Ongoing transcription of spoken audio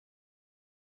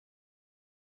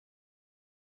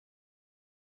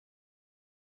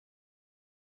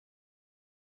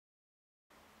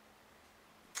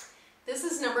This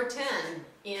is number 10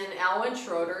 in No.10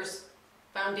 Schroeder's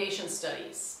Foundation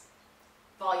Studies,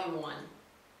 Volume 1.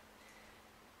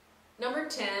 Number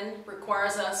 10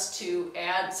 requires us to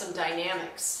add some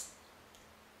dynamics,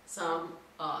 some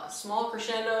small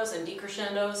crescendos and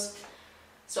decrescendos.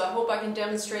 So I hope I can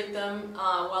demonstrate them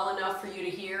well enough for you to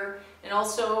hear. And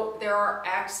also there are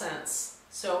accents.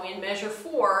 So in measure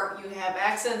 4, you have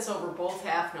accents over both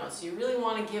half notes. You really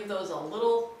want to give those a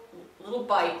little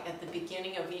bite at the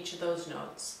beginning of each of those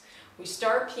notes. We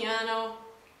start piano,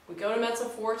 we go to mezzo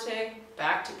forte,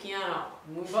 back to piano,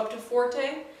 move up to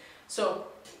forte. So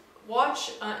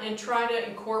watch and try to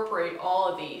incorporate all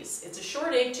of these. It's a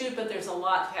short etude, but there's a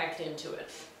lot packed into it.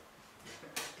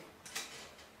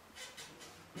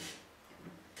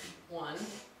 1,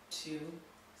 2,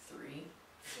 3,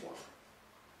 4.